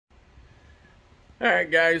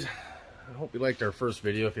Alright guys, I hope you liked our first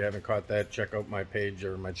video. If you haven't caught that, check out my page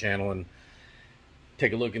or my channel and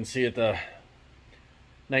take a look and see at the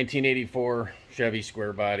 1984 Chevy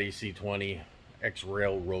Square Body C20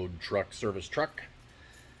 ex-railroad truck service truck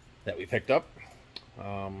that we picked up.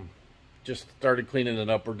 Just started cleaning it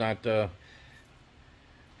up. We're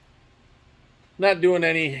not doing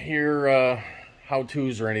any here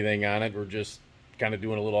how-tos or anything on it. We're just kind of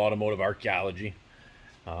doing a little automotive archaeology.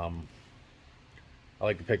 I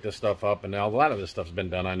like to pick this stuff up, and now a lot of this stuff's been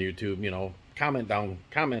done on YouTube. You know, comment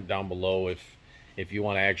down below if you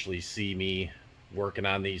want to actually see me working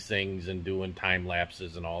on these things and doing time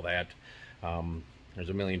lapses and all that. There's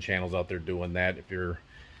a million channels out there doing that. If you're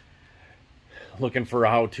looking for a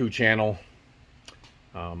how-to channel,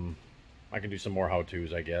 I can do some more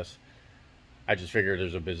how-tos, I guess. I just figured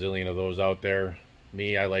there's a bazillion of those out there.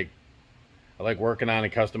 Me, I like working on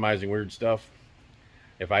and customizing weird stuff.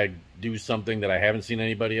 If I do something that I haven't seen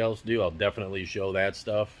anybody else do, I'll definitely show that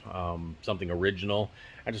stuff, something original.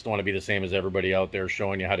 I just don't want to be the same as everybody out there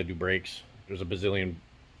showing you how to do brakes. There's a bazillion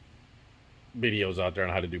videos out there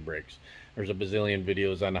on how to do brakes. There's a bazillion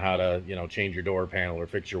videos on how to, you know, change your door panel or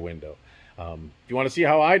fix your window. If you want to see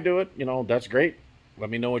how I do it, you know, that's great.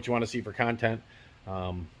 Let me know what you want to see for content.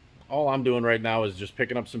 All I'm doing right now is just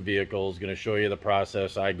picking up some vehicles, going to show you the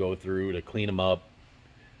process I go through to clean them up.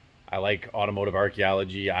 I like automotive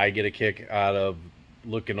archaeology. I get a kick out of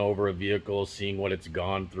looking over a vehicle, seeing what it's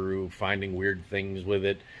gone through, finding weird things with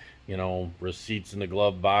it, you know, receipts in the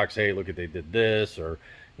glove box. Hey, look at, they did this, or,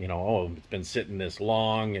 you know, oh, it's been sitting this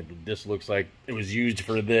long, and this looks like it was used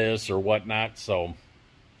for this or whatnot. So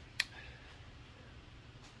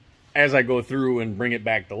as I go through and bring it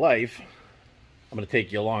back to life, I'm going to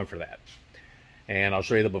take you along for that. And I'll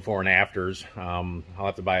show you the before and afters. I'll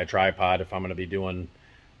have to buy a tripod if I'm going to be doing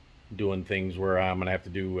things where I'm going to have to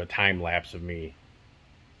do a time lapse of me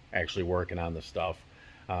actually working on the stuff.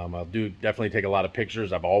 I'll definitely take a lot of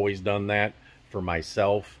pictures. I've always done that for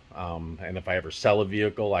myself. And if I ever sell a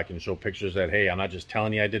vehicle, I can show pictures that, hey, I'm not just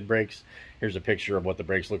telling you I did brakes. Here's a picture of what the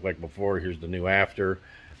brakes look like before. Here's the new after.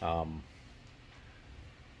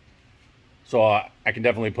 So I can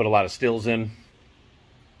definitely put a lot of stills in.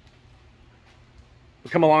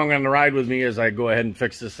 Come along on the ride with me as I go ahead and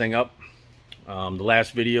fix this thing up. The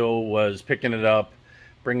last video was picking it up,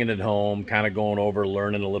 bringing it home, kind of going over,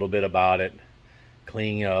 learning a little bit about it,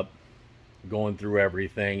 cleaning up, going through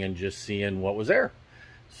everything, and just seeing what was there.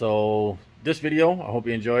 So this video, I hope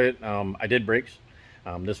you enjoy it. I did brakes.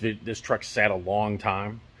 This truck sat a long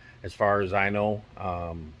time, as far as I know.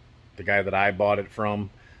 The guy that I bought it from,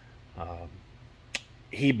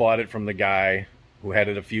 he bought it from the guy who had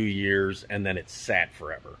it a few years, and then it sat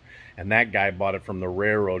forever. And that guy bought it from the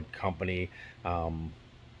railroad company.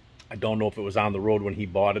 I don't know if it was on the road when he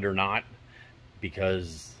bought it or not,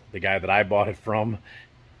 because the guy that I bought it from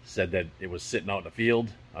said that it was sitting out in the field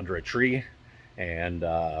under a tree, and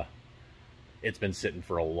it's been sitting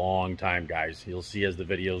for a long time, guys. You'll see as the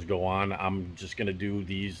videos go on. I'm just going to do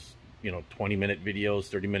these, you know, 20-minute videos,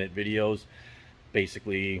 30-minute videos,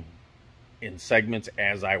 basically in segments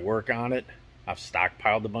as I work on it. I've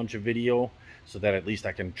stockpiled a bunch of video so that at least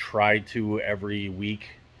I can try to every week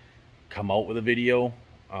come out with a video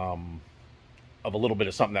of a little bit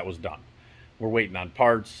of something that was done. We're waiting on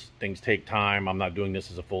parts. Things take time. I'm not doing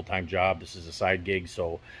this as a full-time job. This is a side gig,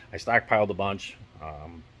 so I stockpiled a bunch.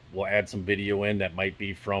 We'll add some video in that might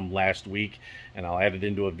be from last week, and I'll add it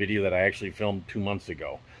into a video that I actually filmed 2 months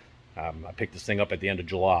ago. I picked this thing up at the end of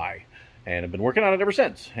July, and I've been working on it ever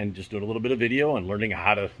since, and just doing a little bit of video and learning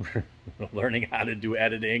how to do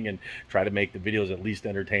editing and try to make the videos at least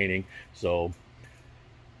entertaining. So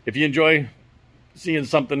if you enjoy seeing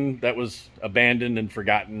something that was abandoned and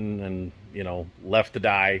forgotten and, you know, left to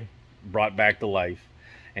die, brought back to life,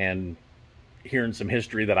 and hearing some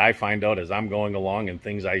history that I find out as I'm going along, and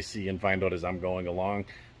things I see and find out as I'm going along,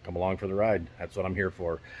 come along for the ride. That's what I'm here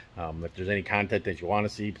for. If there's any content that you want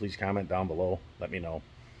to see, please comment down below. Let me know.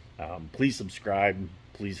 Please subscribe.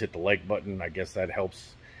 Please hit the like button. I guess that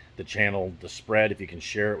helps the channel to spread. If you can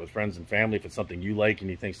share it with friends and family, if it's something you like and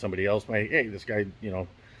you think somebody else might, hey, this guy, you know,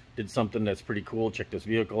 did something that's pretty cool. Check this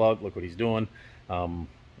vehicle out. Look what he's doing.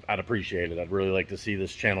 I'd appreciate it. I'd really like to see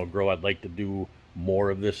this channel grow. I'd like to do more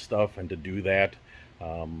of this stuff, and to do that,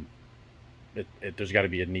 there's got to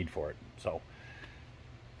be a need for it. So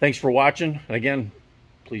thanks for watching. And again,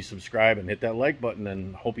 please subscribe and hit that like button,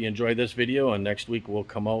 and hope you enjoyed this video. And next week we'll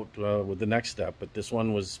come out with the next step. But this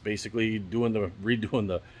one was basically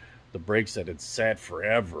redoing the brakes that had sat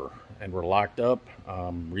forever and were locked up,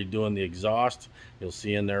 redoing the exhaust. You'll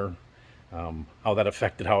see in there how that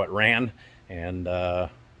affected how it ran, and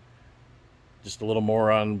just a little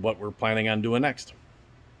more on what we're planning on doing next.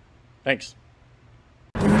 Thanks.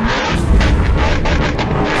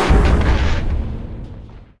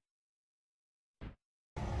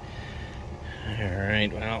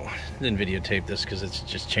 Alright, well, I didn't videotape this because it's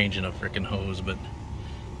just changing a freaking hose, but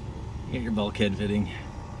you get your bulkhead fitting.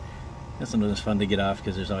 That's something that's fun to get off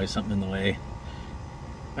because there's always something in the way.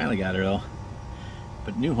 Finally got her though.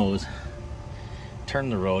 But new hose. Turn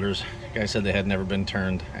the rotors. Guy said they had never been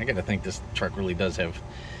turned. I gotta think this truck really does have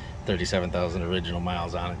 37,000 original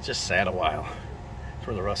miles on it. Just sat a while. That's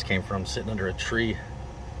where the rust came from, sitting under a tree.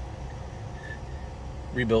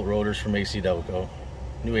 Rebuilt rotors from AC Delco.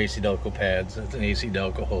 New AC Delco pads. That's an AC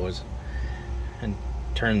Delco hose. And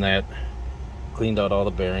turned that. Cleaned out all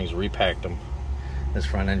the bearings, repacked them. This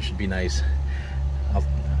front end should be nice.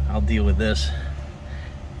 I'll deal with this.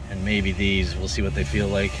 And maybe these, we'll see what they feel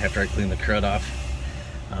like after I clean the crud off.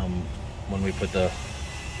 When we put the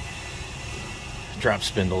drop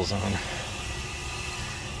spindles on.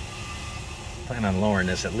 Plan on lowering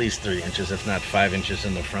this at least 3 inches, if not 5 inches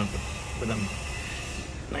in the front. With them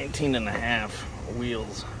 19.5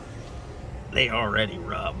 wheels, they already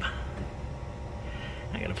rub.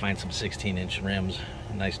 I gotta find some 16-inch rims,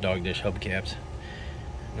 nice dog dish hubcaps.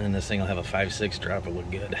 And then this thing will have a 5.6 drop. It'll look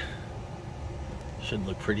good. Should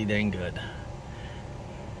look pretty dang good.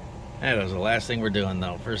 That was the last thing we're doing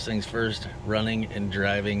though. First things first, running and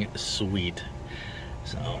driving sweet.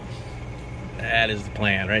 So that is the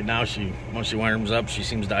plan. Right now, once she warms up, she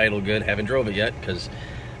seems to idle good. Haven't drove it yet because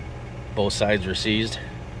both sides were seized.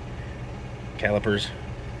 Calipers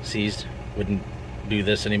seized. Wouldn't do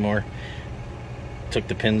this anymore. Took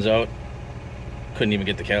the pins out. Couldn't even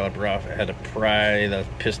get the caliper off. I had to pry the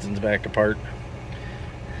pistons back apart.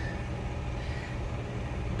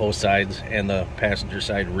 Both sides and the passenger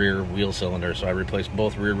side rear wheel cylinder. So I replaced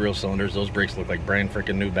both rear wheel cylinders. Those brakes look like brand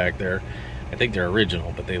freaking new back there. I think they're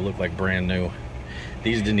original, but they look like brand new.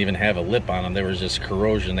 These didn't even have a lip on them. There was just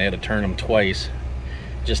corrosion. They had to turn them twice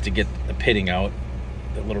just to get the pitting out.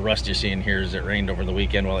 The little rust you see in here is it rained over the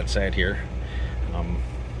weekend while it sat here.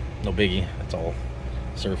 No biggie. It's all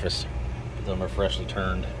surface. But them are freshly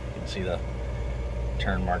turned. You can see the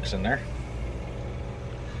turn marks in there.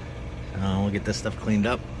 We'll get this stuff cleaned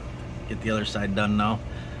up. Get the other side done now.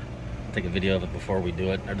 I'll take a video of it before we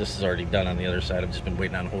do it. Or this is already done on the other side. I've just been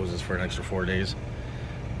waiting on hoses for an extra 4 days.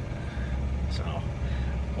 So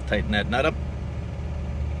we'll tighten that nut up.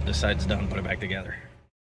 This side's done. Put it back together.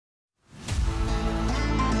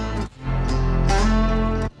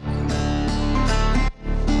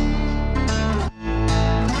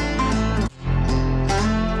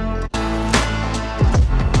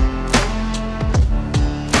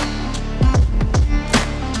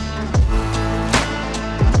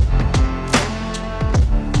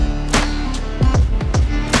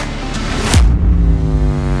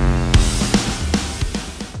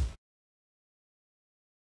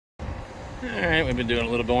 Alright, we've been doing a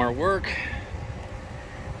little bit more work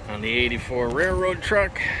on the 84 railroad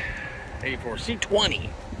truck. 84 C20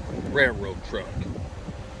 railroad truck.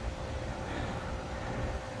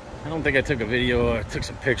 I don't think I took a video. I took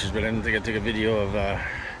some pictures, but I didn't think I took a video of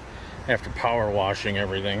after power washing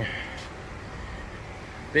everything.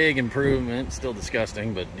 Big improvement. Still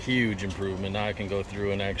disgusting, but huge improvement. Now I can go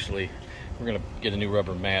through and actually, we're going to get a new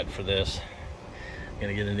rubber mat for this. I'm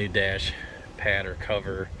going to get a new dash pad or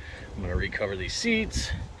cover. I'm going to recover these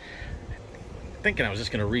seats. I'm thinking I was just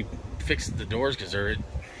going to fix the doors because they're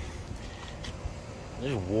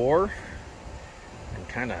wore and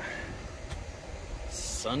kind of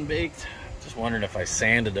sunbaked. Just wondering if I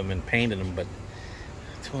sanded them and painted them, but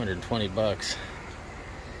 220 bucks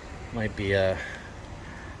might be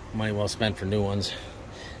money well spent for new ones.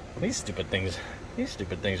 These stupid things are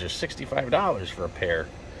 $65 for a pair.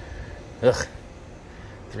 Ugh.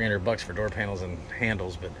 300 bucks for door panels and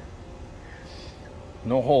handles, but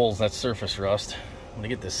no holes. That's surface rust. I'm gonna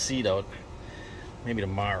get this seat out maybe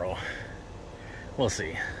tomorrow. We'll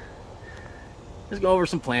see. Just go over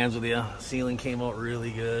some plans with you. Ceiling came out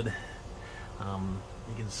really good.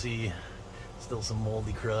 You can see still some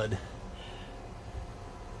moldy crud,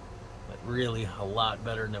 but really a lot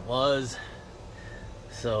better than it was.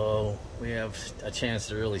 So we have a chance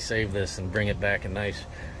to really save this and bring it back in nice.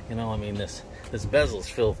 You know, I mean, this bezel's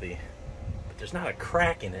filthy, but there's not a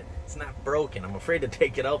crack in it. It's not broken. I'm afraid to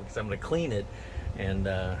take it out because I'm going to clean it and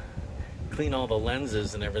clean all the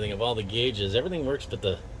lenses and everything of all the gauges. Everything works but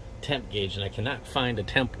the temp gauge, and I cannot find a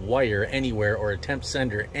temp wire anywhere or a temp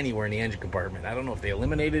sender anywhere in the engine compartment. I don't know if they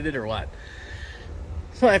eliminated it or what.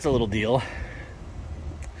 So that's a little deal.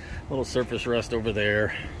 A little surface rust over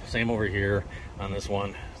there. Same over here on this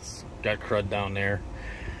one. It's got crud down there.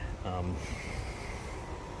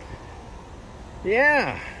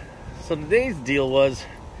 Yeah, so today's deal was,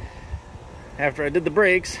 after I did the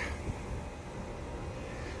brakes,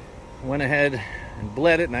 I went ahead and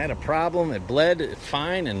bled it, and I had a problem. It bled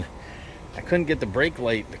fine, and I couldn't get the brake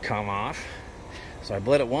light to come off. So I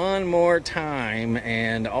bled it one more time,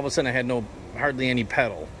 and all of a sudden I had hardly any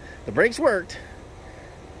pedal. The brakes worked,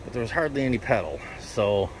 but there was hardly any pedal.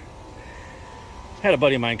 So I had a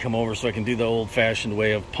buddy of mine come over so I can do the old-fashioned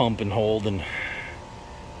way of pump and hold, and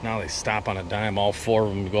now they stop on a dime. All four of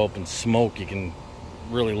them go up and smoke. You can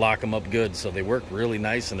really lock them up good, so they work really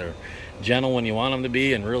nice, and they're gentle when you want them to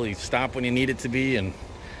be and really stop when you need it to be, and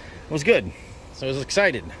it was good. So I was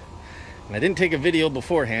excited, and I didn't take a video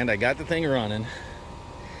beforehand. I got the thing running,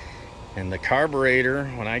 and the carburetor,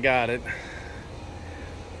 when I got it,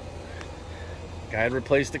 guy had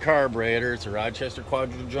replaced the carburetor. It's a Rochester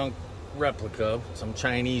Quadra-Junk replica, some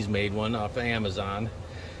Chinese made one off of Amazon.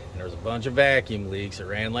 And there was a bunch of vacuum leaks. It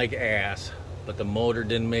ran like ass, but the motor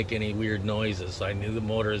didn't make any weird noises, so I knew the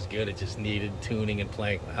motor was good. It just needed tuning and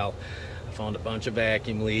playing well. I found a bunch of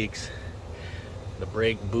vacuum leaks. The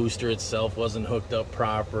brake booster itself wasn't hooked up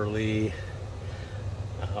properly.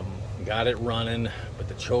 Got it running, but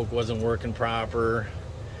the choke wasn't working proper.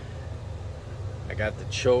 I got the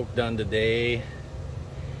choke done today.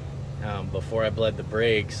 Before I bled the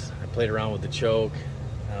brakes, I played around with the choke.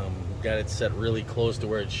 Got it set really close to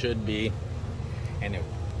where it should be, and it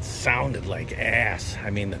sounded like ass. I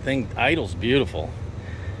mean, the thing idles beautiful,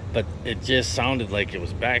 but it just sounded like it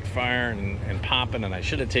was backfiring and popping, and I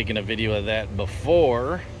should have taken a video of that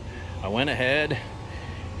before I went ahead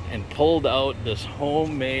and pulled out this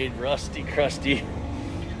homemade rusty crusty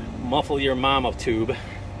muffle your mama tube.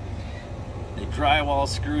 The drywall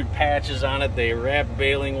screwed patches on it. They wrapped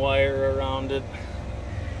baling wire around it.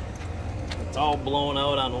 It's all blown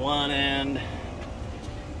out on one end.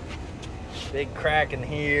 Big crack in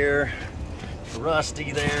here.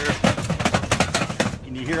 Rusty there.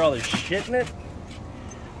 Can you hear all the shit in it?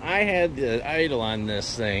 I had the idle on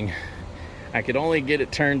this thing. I could only get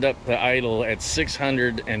it turned up to idle at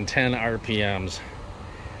 610 RPMs.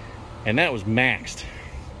 And that was maxed.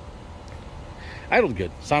 Idled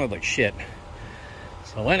good. Sounded like shit.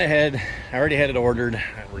 So I went ahead. I already had it ordered.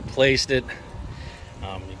 I replaced it.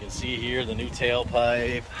 You can see here the new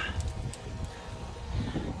tailpipe.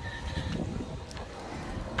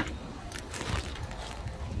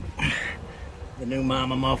 The new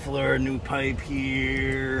mama muffler, new pipe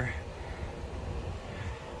here.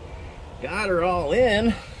 Got her all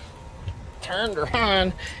in. Turned her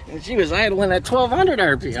on, and she was idling at 1200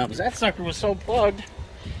 RPMs. That sucker was so plugged.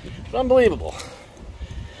 It's unbelievable.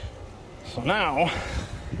 So now,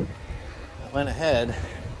 I went ahead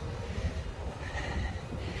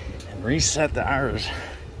reset the R's.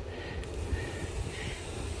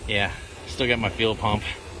 Yeah, still got my fuel pump.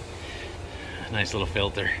 Nice little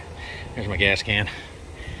filter. Here's my gas can.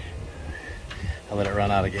 I let it run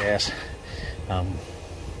out of gas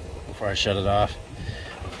before I shut it off.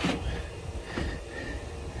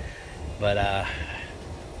 But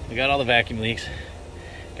we got all the vacuum leaks.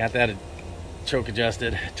 Got that choke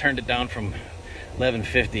adjusted. Turned it down from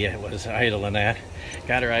 1150 it was idling at.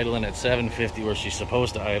 Got her idling at 750 where she's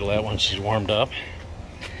supposed to idle at once she's warmed up.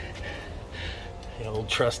 The old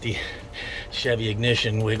trusty Chevy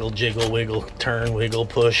ignition, wiggle, jiggle, wiggle, turn, wiggle,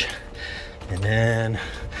 push. And then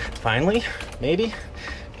finally, maybe,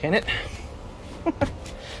 can it?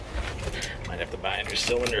 Might have to buy a new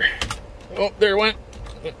cylinder. Oh, there it went.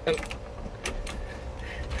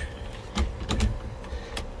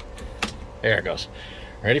 There it goes.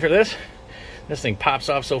 Ready for this? This thing pops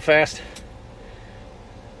off so fast.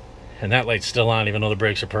 And that light's still on even though the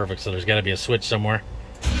brakes are perfect, so there's got to be a switch somewhere.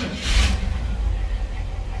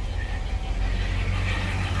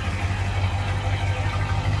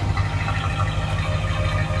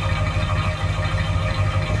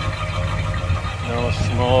 No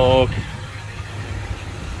smoke.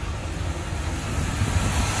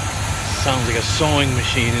 Sounds like a sewing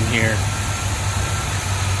machine in here.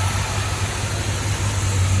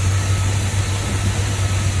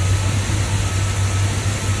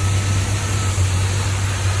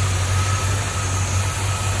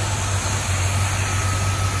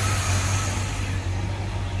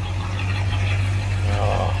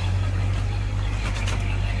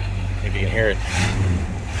 Maybe you can hear it.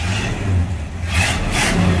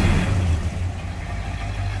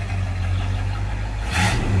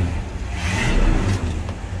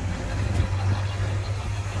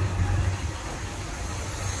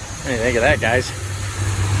 What do you think of that, guys?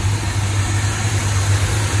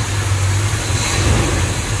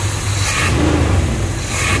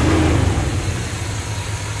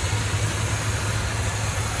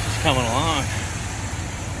 coming along.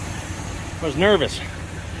 I was nervous.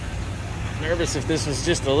 Nervous if this was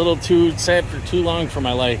just a little too sad for too long for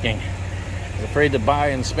my liking. I was afraid to buy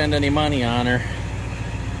and spend any money on her.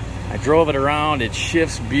 I drove it around. It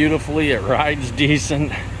shifts beautifully. It rides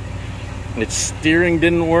decent. Its steering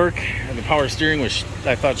didn't work. The power steering was,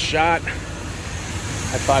 I thought, shot.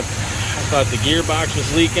 I thought the gearbox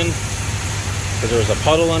was leaking because there was a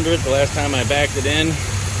puddle under it the last time I backed it in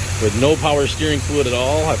with no power steering fluid at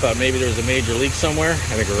all. I thought maybe there was a major leak somewhere.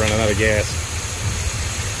 I think we're running out of gas.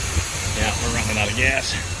 Yeah, we're running out of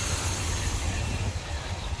gas.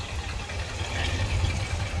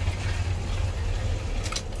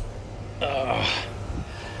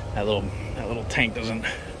 That little tank doesn't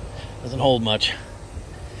hold much.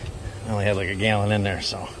 I only had like a gallon in there,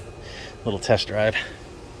 so little test drive.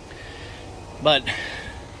 But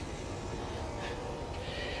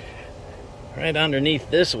right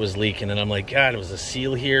underneath this was leaking, and I'm like, God, was the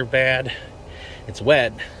seal here bad? It's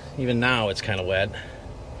wet. Even now it's kind of wet.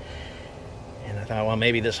 And I thought, well,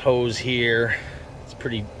 maybe this hose here, it's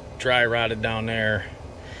pretty dry rotted down there.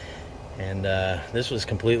 And this was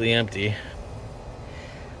completely empty.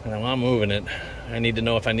 And I'm moving it. I need to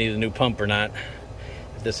know if I need a new pump or not.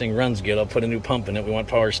 If this thing runs good, I'll put a new pump in it. We want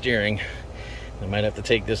power steering. I might have to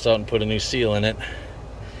take this out and put a new seal in it.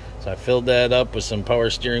 So I filled that up with some power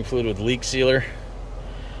steering fluid with leak sealer.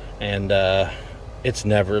 And it's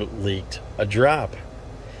never leaked a drop.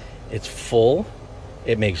 It's full.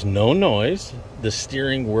 It makes no noise. The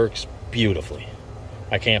steering works beautifully.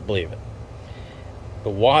 I can't believe it. The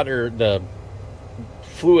water, the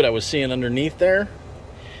fluid I was seeing underneath there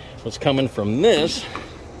was coming from this.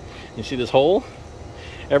 You see this hole?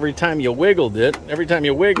 Every time you wiggle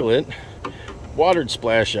it, water'd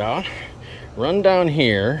splash out, run down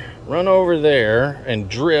here, run over there, and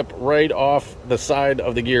drip right off the side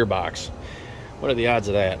of the gearbox. What are the odds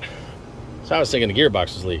of that? So I was thinking the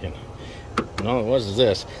gearbox was leaking. And all it was is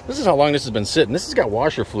this. This is how long this has been sitting. This has got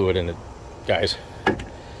washer fluid in it, guys.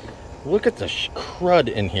 Look at the crud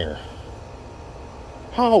in here.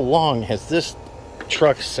 How long has this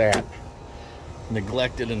truck sat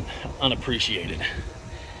neglected and unappreciated?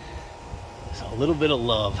 So a little bit of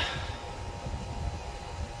love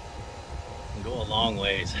can go a long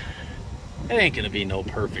ways. It ain't gonna be no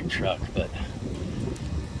perfect truck, but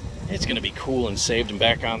it's gonna be cool and saved and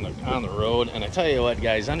back on the road. And I tell you what,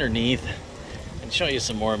 guys, underneath, and show you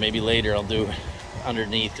some more maybe later. I'll do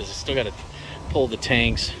underneath because I still got to pull the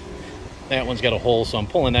tanks. That one's got a hole, so I'm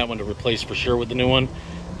pulling that one to replace for sure with the new one.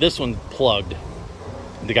 This one plugged,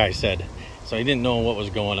 the guy said, so he didn't know what was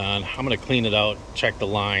going on. I'm going to clean it out, check the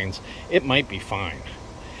lines. It might be fine,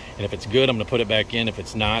 and if it's good, I'm going to put it back in. If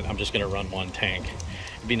it's not, I'm just going to run one tank.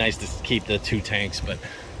 It'd be nice to keep the two tanks, but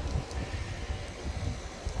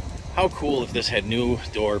how cool if this had new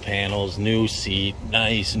door panels, new seat,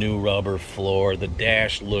 nice new rubber floor, the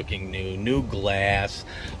dash looking new glass,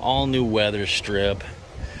 all new weather strip,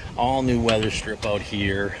 out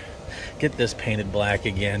here. Get this painted black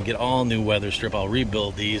again, get all new weather strip. I'll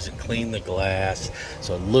rebuild these and clean the glass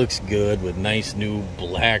so it looks good with nice new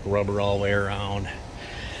black rubber all the way around.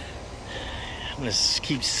 I'm gonna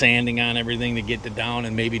keep sanding on everything to get it down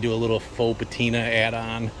and maybe do a little faux patina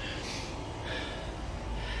add-on.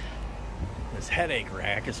 This headache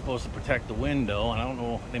rack is supposed to protect the window, and I don't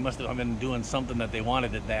know, they must have been doing something that they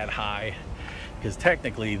wanted it that high, because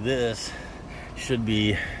technically this should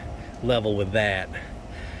be level with that.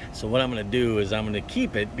 So what I'm going to do is I'm going to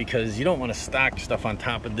keep it, because you don't want to stock stuff on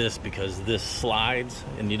top of this because this slides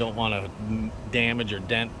and you don't want to damage or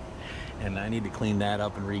dent, and I need to clean that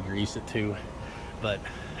up and re-grease it too. But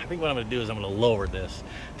I think what I'm going to do is I'm going to lower this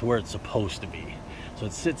to where it's supposed to be, so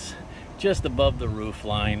it sits just above the roof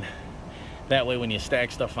line. That way when you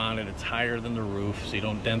stack stuff on it, it's higher than the roof, so you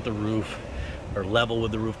don't dent the roof, or level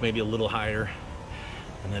with the roof, maybe a little higher,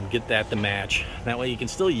 and then get that to match. That way you can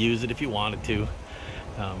still use it if you wanted to.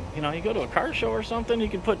 You know, you go to a car show or something, you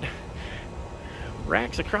can put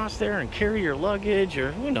racks across there and carry your luggage,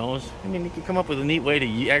 or who knows. I mean, you can come up with a neat way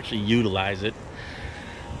to actually utilize it.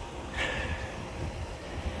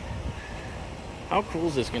 How cool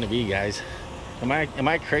is this going to be, guys? Am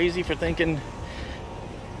I crazy for thinking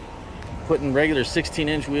putting regular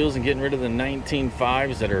 16-inch wheels and getting rid of the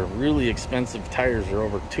 19.5s that are really expensive? Tires are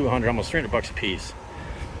over 200, almost 300 bucks a piece.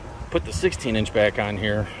 Put the 16-inch back on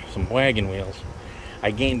here, some wagon wheels. I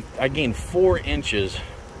gained 4 inches.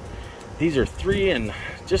 These are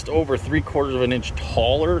just over 3/4 of an inch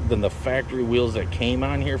taller than the factory wheels that came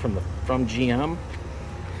on here from GM.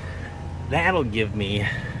 That'll give me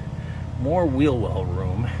more wheel well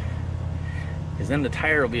room, because then the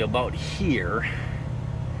tire will be about here.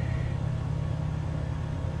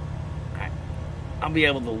 be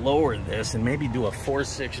able to lower this and maybe do a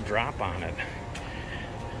 4.6 drop on it.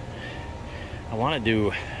 I want to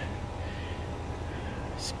do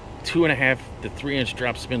 2.5 to 3 inch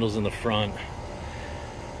drop spindles in the front,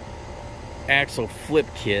 axle flip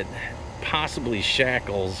kit, possibly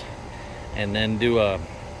shackles, and then do a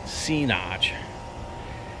C-notch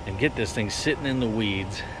and get this thing sitting in the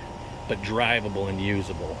weeds but drivable and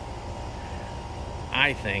usable.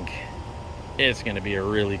 I think it's going to be a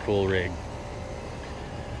really cool rig.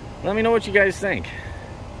 Let me know what you guys think.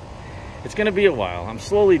 It's going to be a while. I'm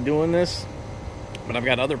slowly doing this, but I've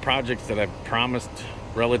got other projects that I've promised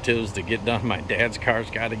relatives to get done. My dad's car's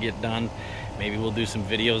got to get done. Maybe we'll do some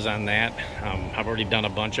videos on that. I've already done a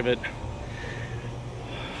bunch of it.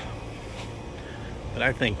 But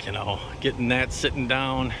I think, you know, getting that sitting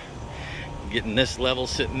down, getting this level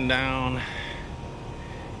sitting down.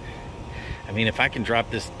 I mean, if I can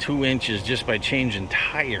drop this 2 inches just by changing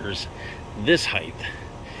tires this height,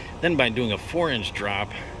 then by doing a 4-inch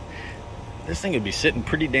drop, this thing would be sitting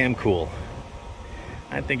pretty damn cool.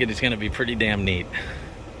 I think it is going to be pretty damn neat.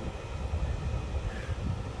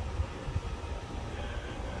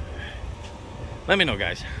 Let me know,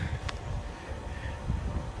 guys.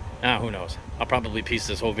 Who knows? I'll probably piece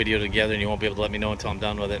this whole video together and you won't be able to let me know until I'm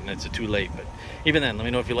done with it and it's too late. But even then, let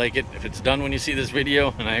me know if you like it. If it's done when you see this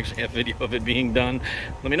video and I actually have video of it being done,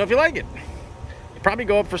 let me know if you like it. It'll probably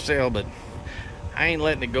go up for sale, but I ain't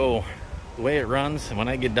letting it go the way it runs. And when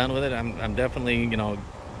I get done with it, I'm definitely, you know,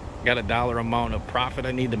 got a dollar amount of profit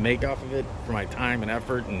I need to make off of it for my time and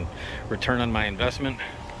effort and return on my investment.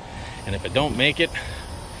 And if it don't make it,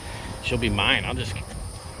 she'll be mine. I'll just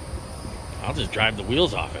drive the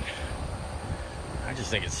wheels off it. I just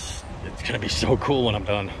think it's gonna be so cool when I'm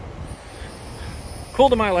done. Cool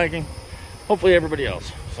to my liking. Hopefully everybody else.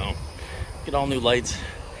 So get all new lights.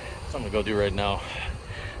 That's what I'm gonna go do right now.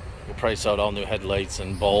 We'll price out all new headlights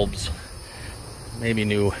and bulbs. Maybe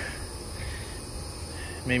new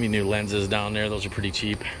lenses down there. Those are pretty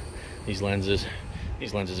cheap. These lenses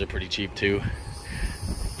are pretty cheap too.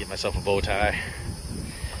 Get myself a bow tie.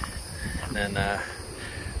 And then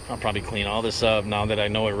I'll probably clean all this up now that I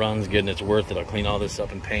know it runs good and it's worth it. I'll clean all this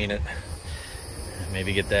up and paint it.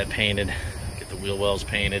 Maybe get that painted, get the wheel wells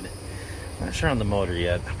painted. I'm not sure on the motor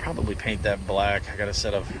yet. I'll probably paint that black. I got a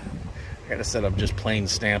set of just plain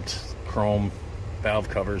stamped chrome valve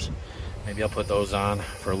covers. Maybe I'll put those on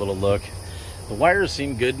for a little look. The wires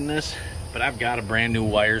seem good in this, but I've got a brand new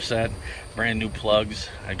wire set, brand new plugs.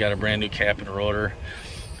 I got a brand new cap and rotor.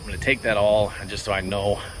 I'm gonna take that all just so I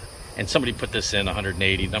know. And somebody put this in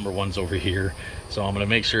 180, number one's over here. So I'm gonna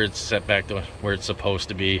make sure it's set back to where it's supposed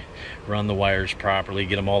to be, run the wires properly,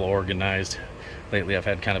 get them all organized. Lately I've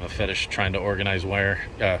had kind of a fetish trying to organize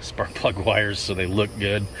spark plug wires so they look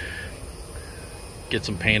good. Get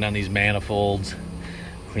some paint on these manifolds,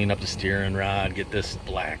 clean up the steering rod, get this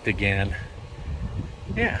blacked again.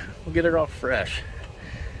 Yeah, we'll get it all fresh.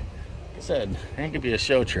 Like I said, it ain't gonna be a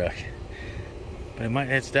show truck, but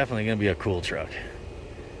it's definitely gonna be a cool truck.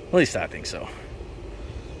 At least I think so.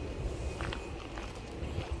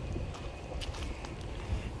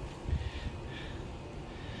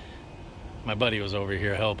 My buddy was over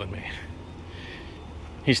here helping me.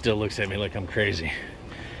 He still looks at me like I'm crazy,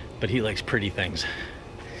 but he likes pretty things.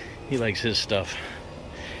 He likes his stuff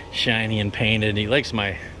shiny and painted. He likes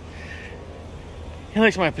my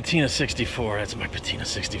Patina 64. That's my Patina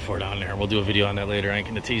 64 down there. We'll do a video on that later. I ain't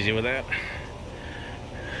gonna tease you with that.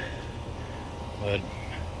 But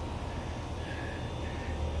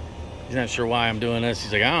he's not sure why I'm doing this.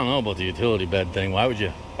 He's like, I don't know about the utility bed thing. Why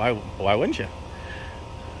wouldn't you?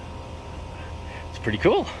 It's pretty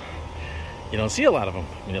cool. You don't see a lot of them.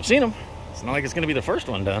 I mean, I've seen them. It's not like it's going to be the first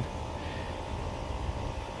one done.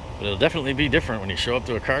 But it'll definitely be different when you show up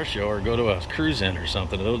to a car show or go to a cruise in or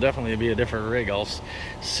something. It'll definitely be a different rig. All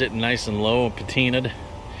sitting nice and low, patinaed,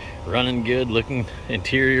 running good,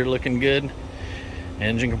 interior looking good,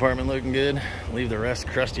 engine compartment looking good. Leave the rest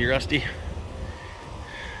crusty rusty.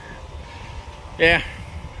 Yeah,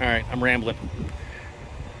 all right, I'm rambling.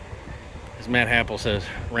 As Matt Happel says,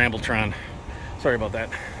 Rambletron. Sorry about that.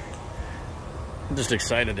 I'm just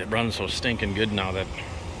excited it runs so stinking good now that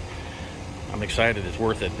I'm excited. It's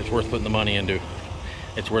worth it. It's worth putting the money into.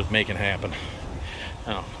 It's worth making happen.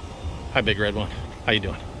 Oh, hi, Big Red One. How you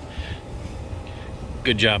doing?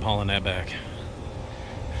 Good job hauling that back.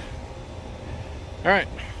 All right.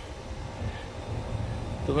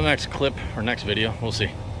 To the next clip or next video. We'll see.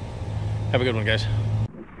 Have a good one, guys.